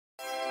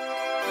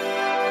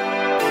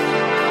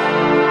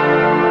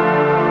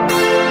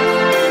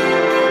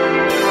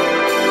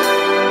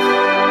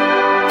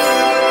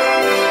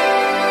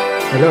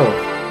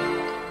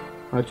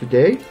Hello,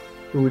 today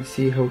we will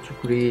see how to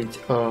create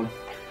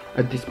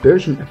a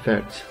dispersion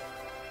effect.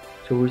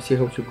 So we'll see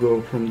how to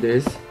go from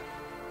this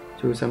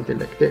to something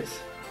like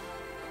this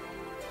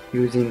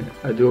using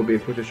Adobe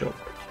Photoshop.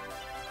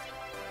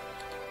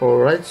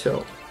 Alright,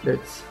 so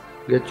let's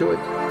get to it.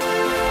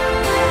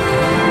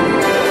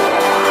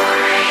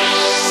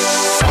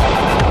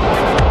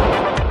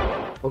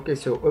 Okay,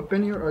 so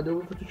open your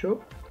Adobe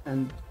Photoshop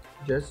and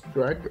just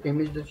drag the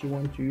image that you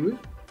want to use.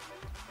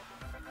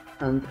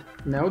 And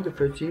now the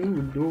first thing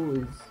we'll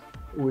do is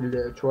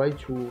we'll try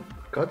to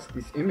cut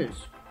this image.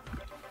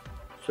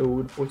 So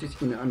we'll put it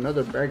in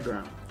another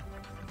background.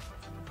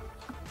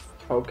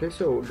 Okay,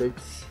 so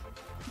let's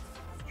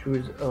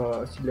choose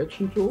a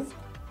selection tool.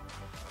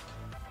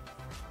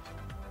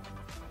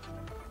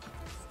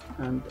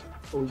 And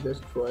we'll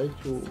just try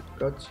to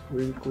cut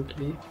really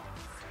quickly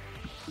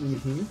in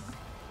here.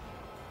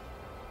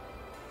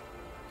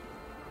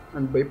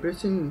 And by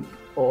pressing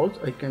Alt,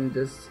 I can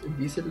just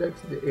deselect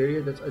the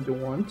area that I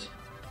don't want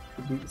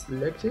to be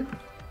selected.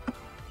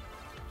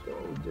 So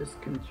I'll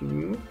just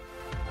continue.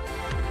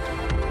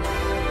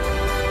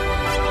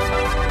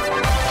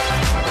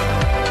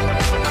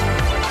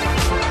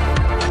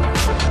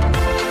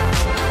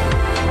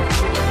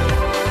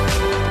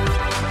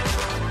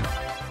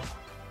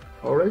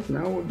 Alright,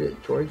 now we'll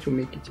try to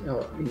make it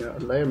in a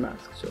layer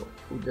mask. So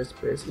we'll just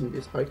press in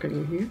this icon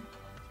in here.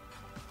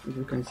 As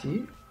you can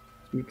see,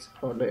 mix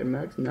our layer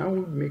mask. Now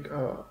we'll make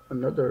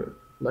another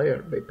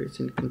layer by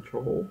pressing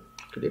Ctrl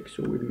click.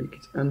 So we'll make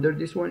it under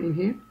this one in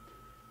here,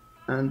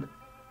 and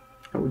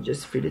I will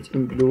just fill it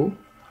in blue,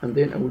 and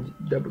then I will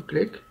double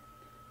click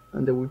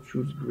and I will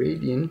choose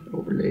gradient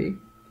overlay,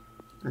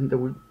 and I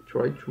will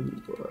try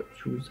to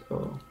choose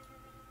a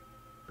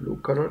blue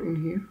color in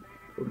here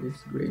for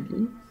this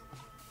gradient,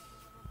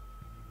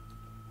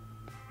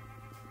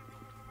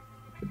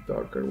 a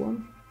darker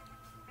one.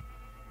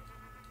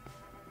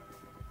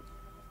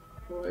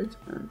 Right,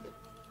 and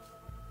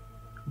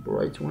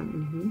bright one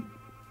in here.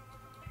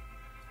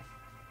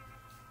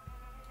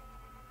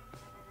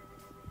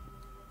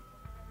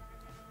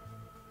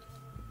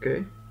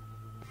 Okay,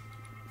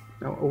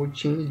 now I will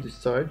change the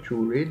style to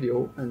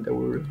radial, and I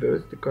will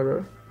reverse the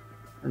color,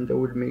 and I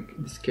will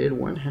make the scale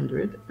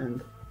 100,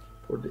 and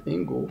for the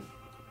angle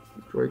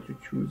I'll try to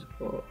choose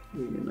a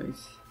really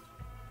nice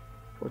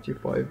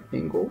 45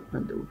 angle,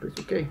 and I will press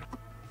OK.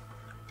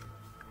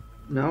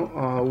 Now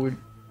I will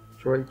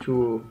try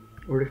to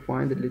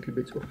refine a little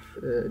bit of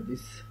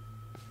this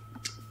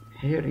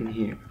hair in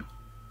here.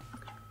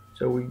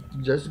 So we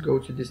just go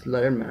to this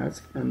layer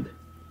mask, and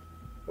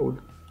I would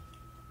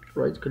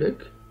right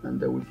click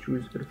and I will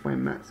choose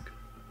refine mask.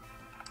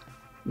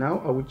 Now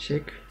I will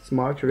check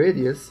smart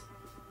radius,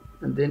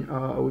 and then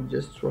I will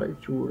just try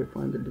to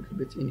refine a little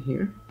bit in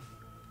here,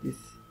 these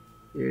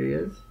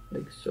areas,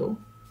 like so.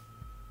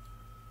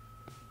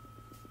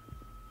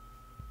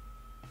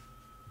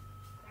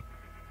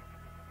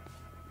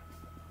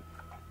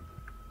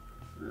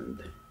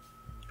 And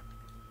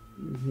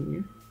in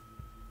here.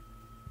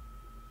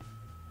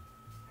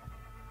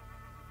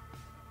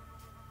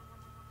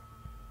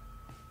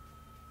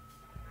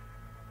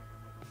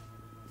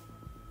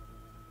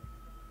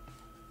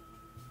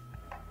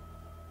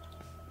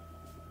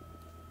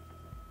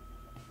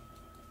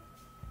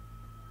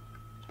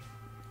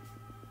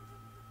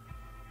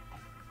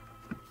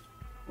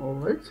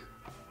 Alright,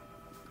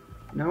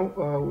 now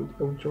I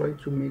will try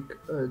to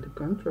make the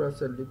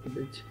contrast a little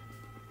bit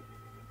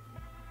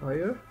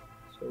higher,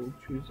 so we'll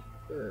choose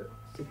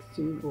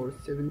 16 or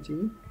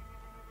 17,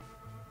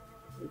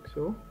 like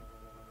so.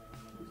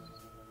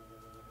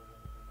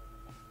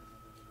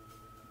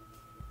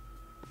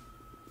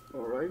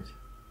 Alright,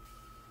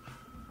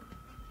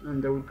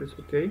 and I will press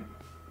OK.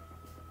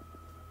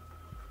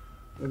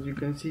 As you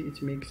can see,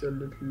 it makes a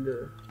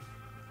little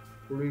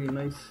really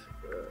nice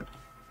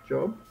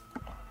job,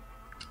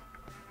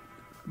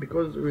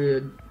 because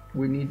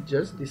we need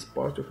just this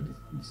part of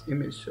this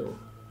image, so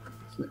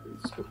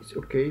it's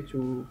okay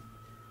to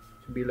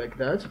be like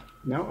that.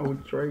 Now I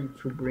will try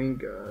to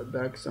bring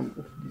back some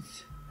of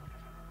these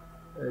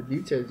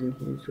details in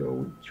here. So I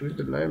will choose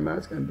the layer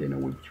mask, and then I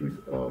will choose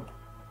a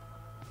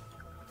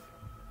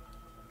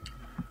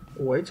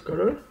white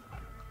color,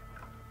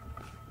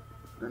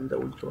 and I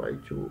will try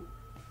to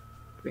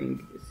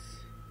bring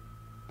this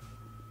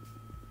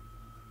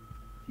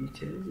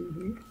details in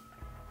here,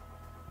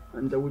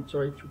 and I will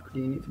try to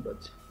clean it,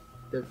 but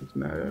it doesn't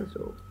matter,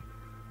 so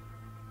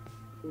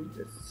we'll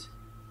just,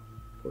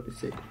 for the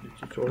sake of the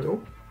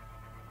tutorial.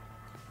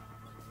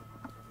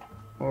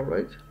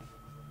 Alright,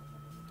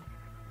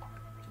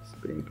 let's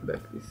bring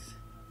back this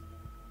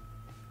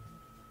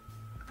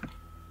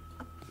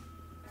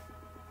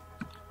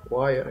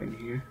wire in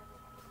here,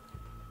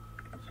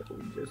 so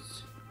we'll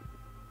just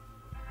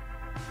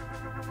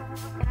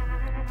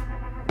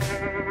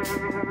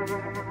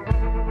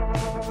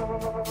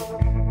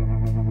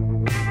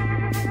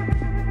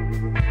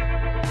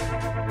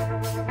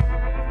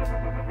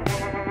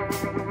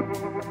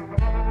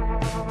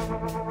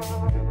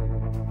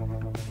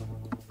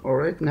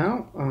Alright,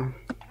 now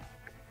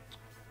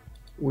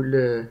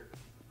we'll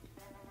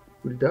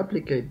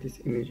duplicate this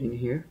image in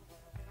here.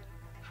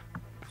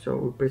 So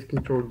we'll press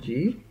Ctrl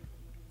G,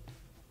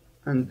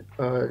 and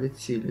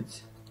let's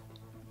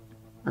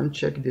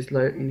uncheck this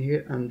layer in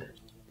here, and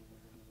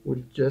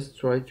we'll just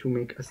try to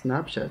make a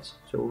snapshot.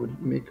 So we'll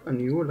make a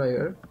new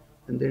layer,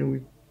 and then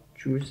we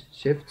choose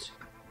Shift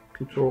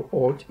Ctrl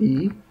Alt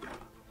E,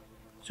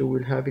 so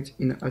we'll have it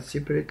in a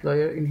separate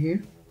layer in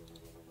here.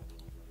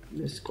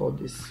 Let's call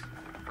this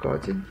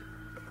cutted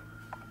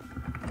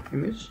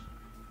image,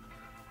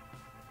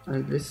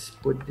 and let's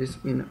put this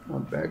in a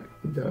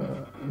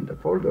in the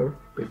folder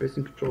by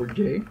pressing Ctrl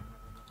J.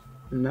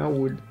 And now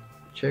we'll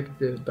check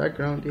the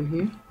background in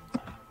here.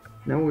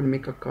 Now we'll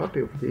make a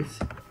copy of this,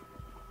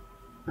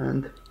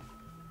 and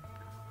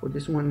for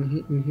this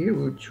one in here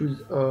we'll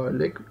choose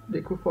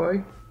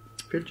liquify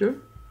filter.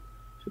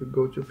 So we'll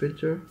go to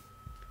filter,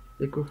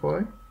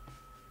 liquify,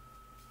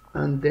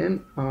 and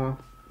then what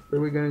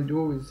we're gonna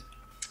do is,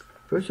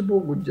 first of all,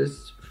 we'll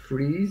just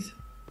freeze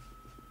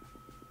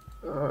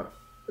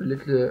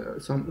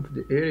some of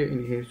the area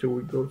in here. So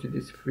we go to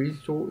this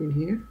freeze tool in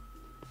here,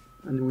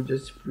 and we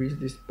just freeze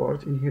this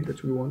part in here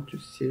that we want to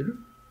seal.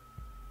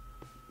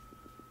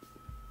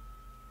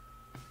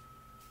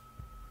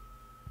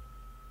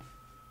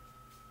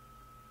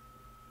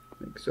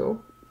 Like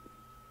so.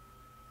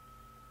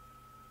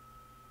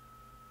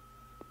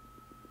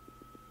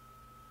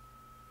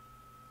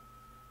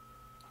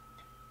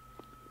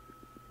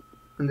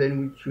 And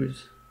then we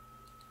choose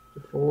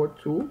the forward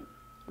tool,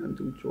 and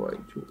we try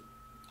to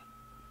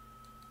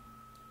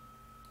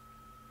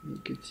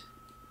make it,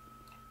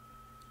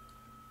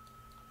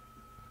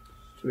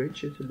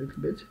 stretch it a little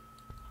bit.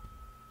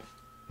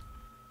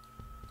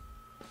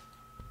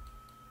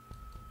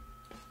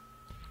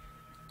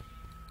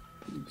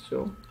 Like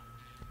so.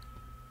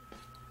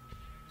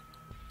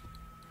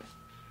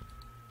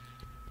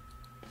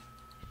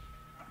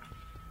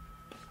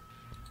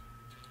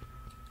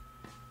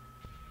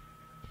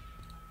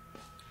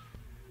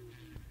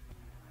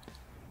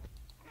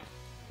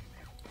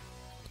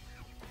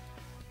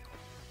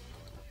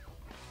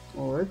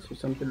 Alright, so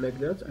something like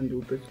that, and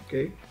we'll press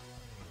OK.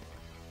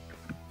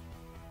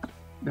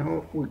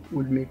 Now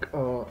we'll make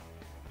a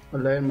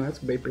layer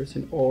mask by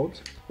pressing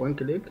Alt, one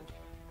click,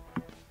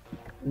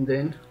 and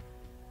then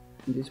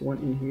this one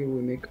in here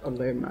we make a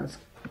layer mask,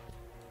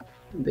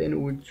 and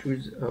then we'll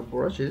choose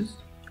brushes,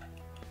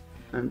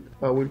 and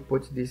I will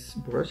put these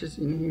brushes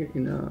in here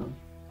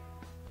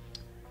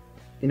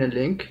in a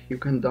link. You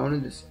can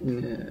download this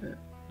in the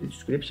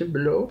description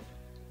below,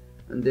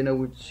 and then I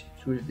will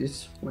choose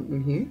this one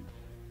in here,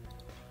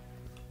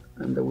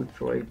 and I will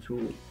try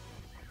to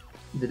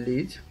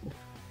delete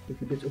a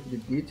little bit of the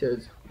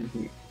details in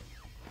here.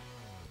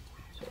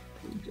 So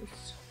we'll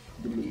just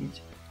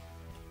delete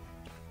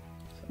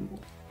some more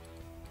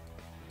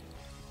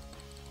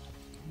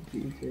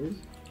details,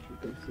 you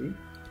can see.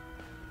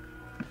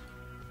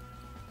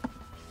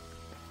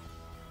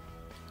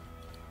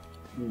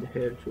 And the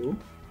hair too.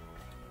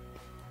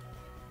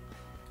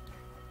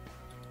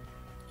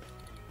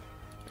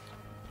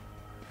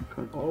 You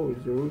can always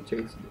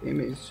rotate the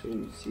image so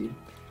you see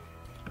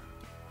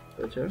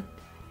better.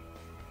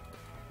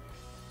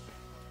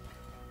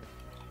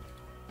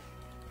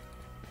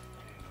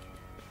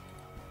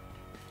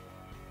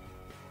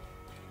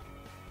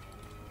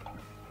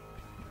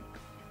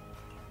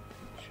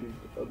 Choose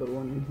the other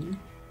one in here,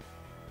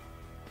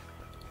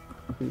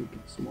 make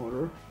it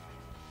smaller.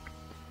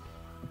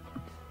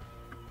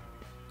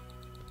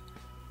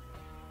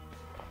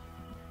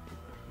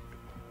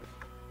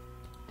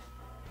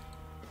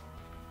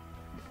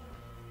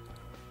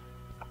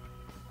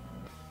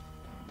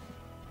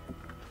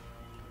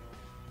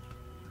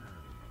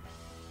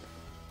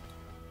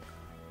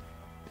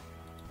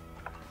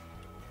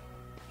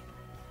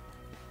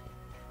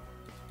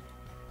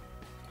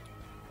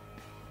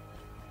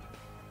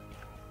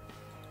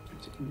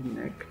 In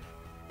the neck.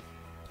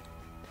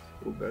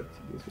 Let's go back to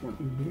this one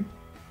in here.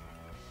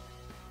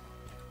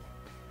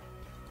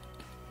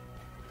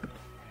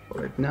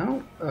 Alright,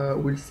 now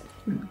we'll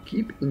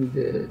keep in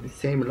the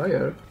same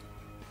layer,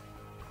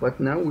 but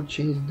now we'll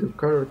change the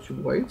color to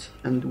white,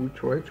 and we'll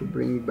try to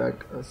bring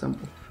back some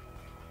of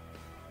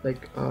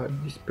like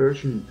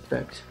dispersion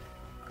effect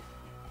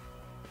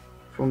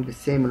from the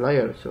same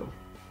layer. So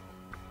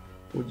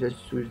we'll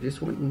just choose this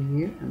one in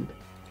here, and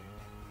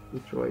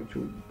we'll try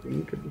to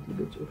bring a little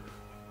bit of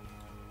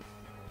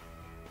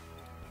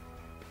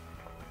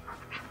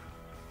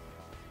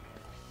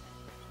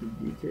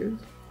details,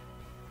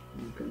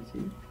 you can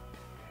see.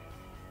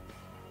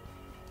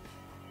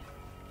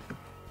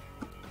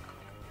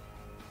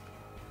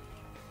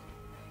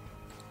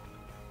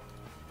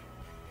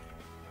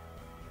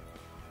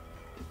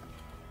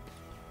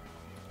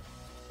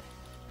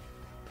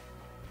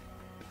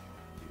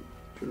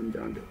 Turn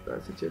down the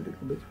opacity a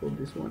little bit for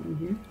this one in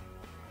here.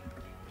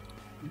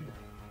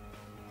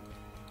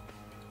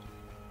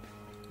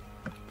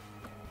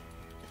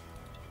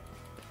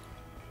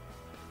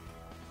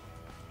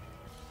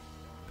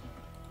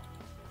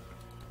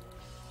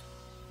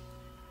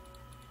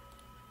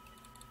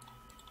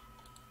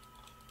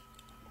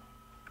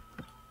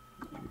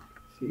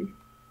 see.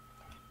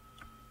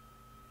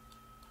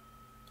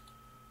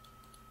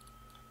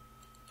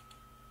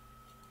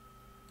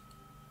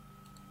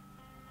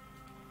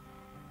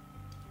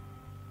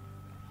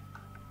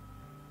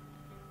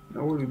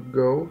 Now we'll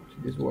go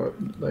to this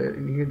layer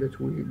in here that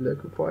we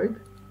liquefied,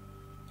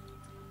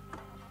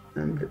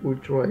 and we'll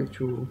try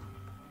to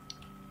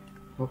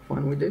have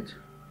fun with it.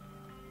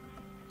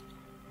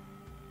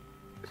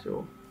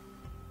 So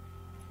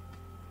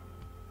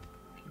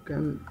you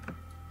can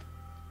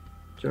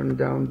turn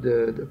down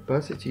the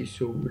opacity,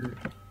 so we'll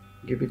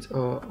give it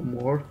a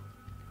more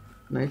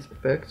nice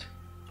effect,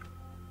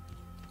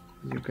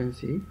 as you can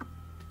see.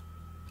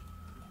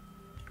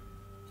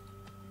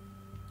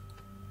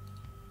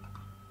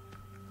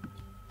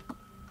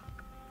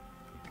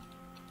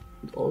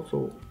 And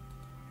also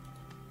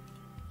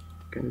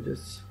you can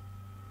just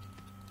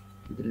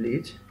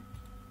delete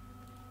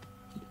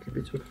a little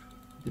bit of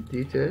the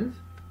details.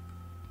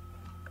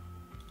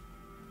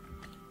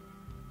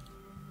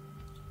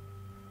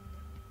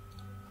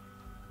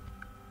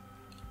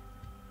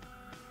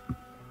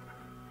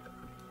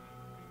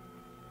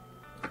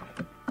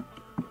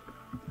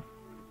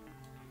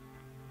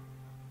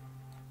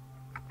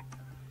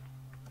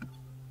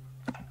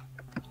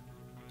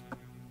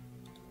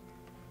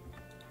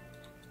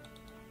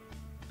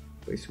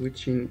 By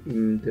switching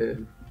in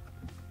the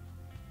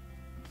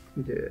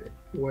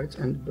white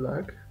and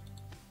black.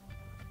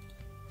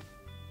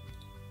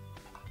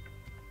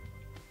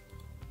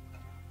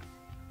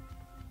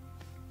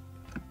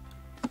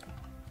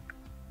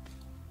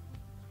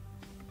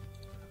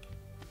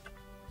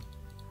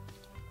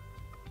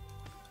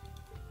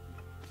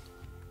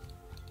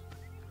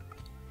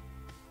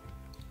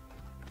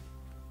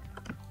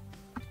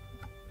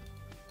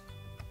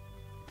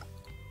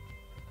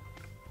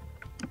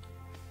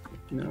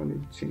 Now we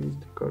change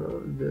the color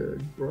of the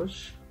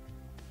brush.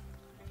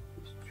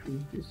 Let's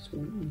choose this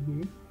one in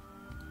here,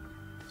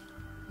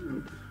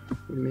 and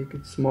we make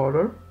it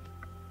smaller.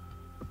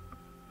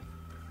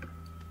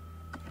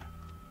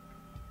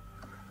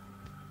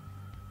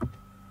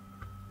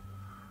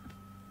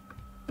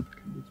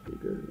 It's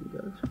bigger than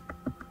that.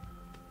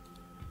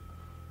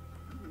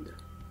 And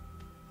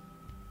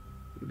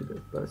give the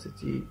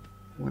opacity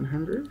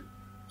 100.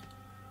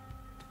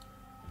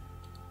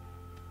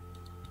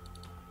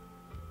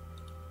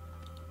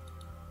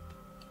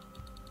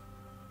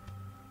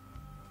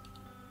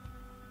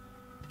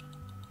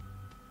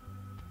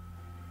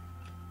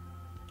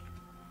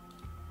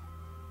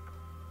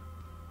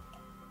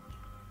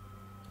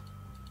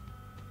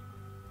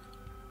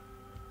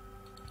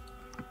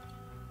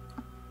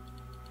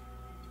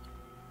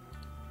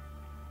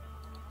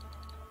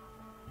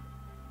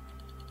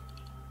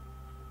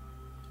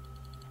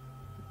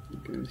 You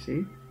can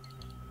see.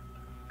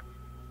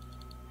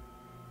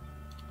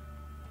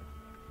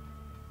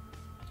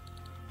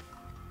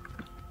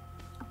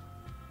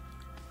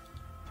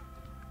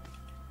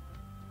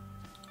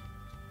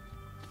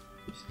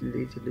 Just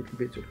delete a little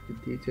bit of the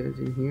details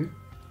in here.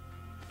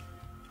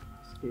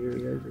 This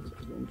area that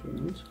I don't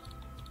want.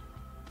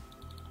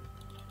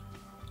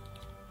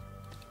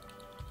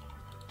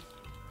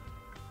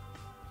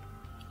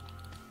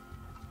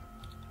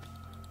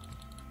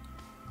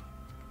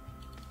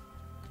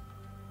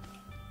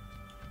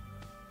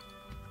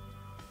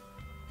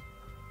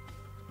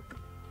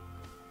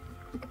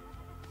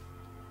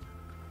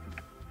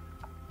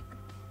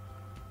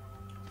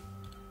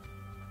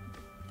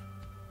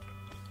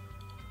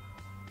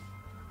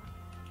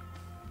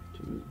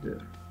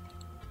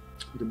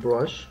 The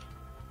brush.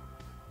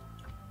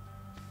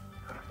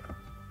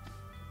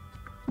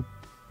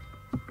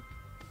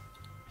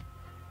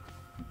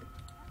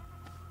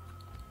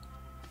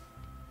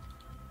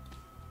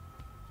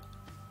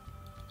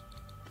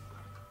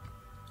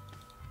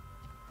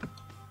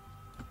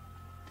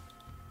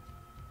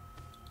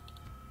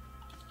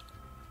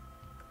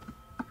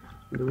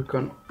 And we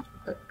can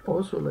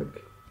also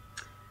like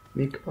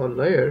make a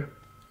layer,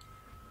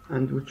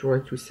 and we try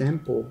to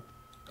sample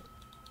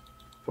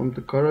from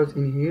the colors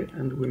in here,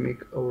 and we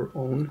make our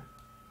own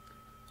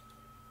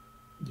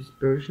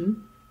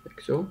dispersion, like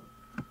so.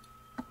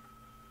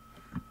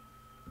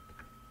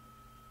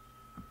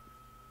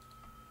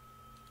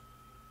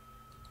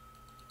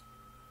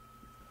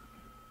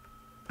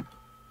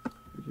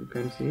 As you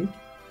can see.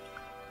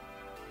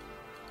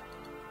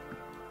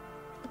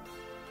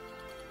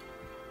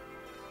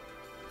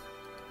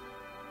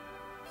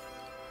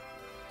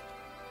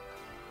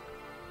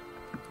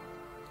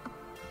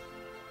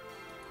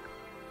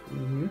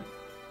 In here.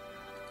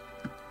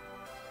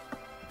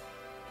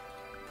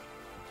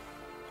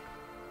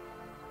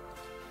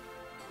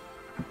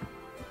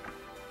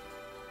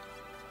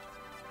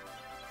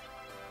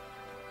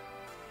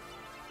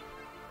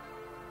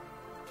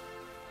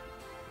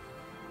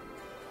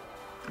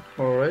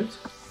 Alright,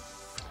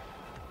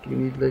 we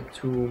need like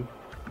to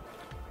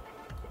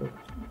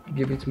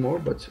give it more,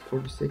 but for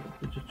the sake of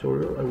the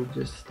tutorial I will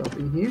just stop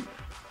in here.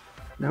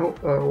 Now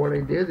what I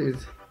did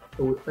is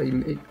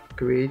I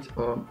create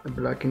a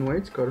black and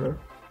white color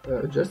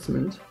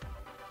adjustment,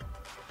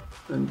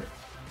 and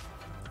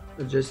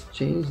I just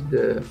change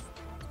the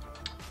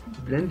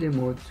blending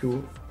mode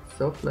to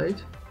soft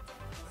light,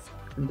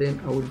 and then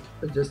I will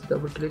just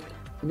double click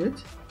in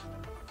it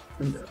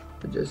and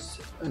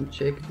just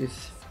uncheck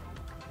this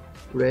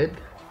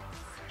red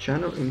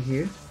channel in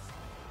here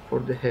for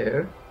the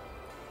hair,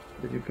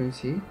 that you can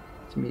see.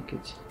 To make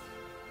it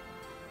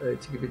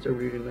to give it a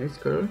really nice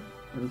color,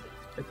 and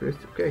I pressed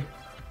OK,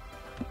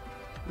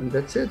 and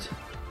that's it.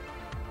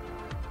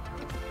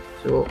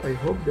 So I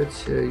hope that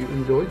you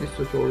enjoyed this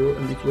tutorial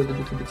and it was a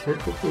little bit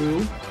helpful for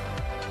you.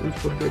 Don't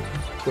forget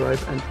to subscribe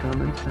and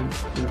comment, and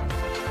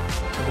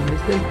have a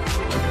nice day.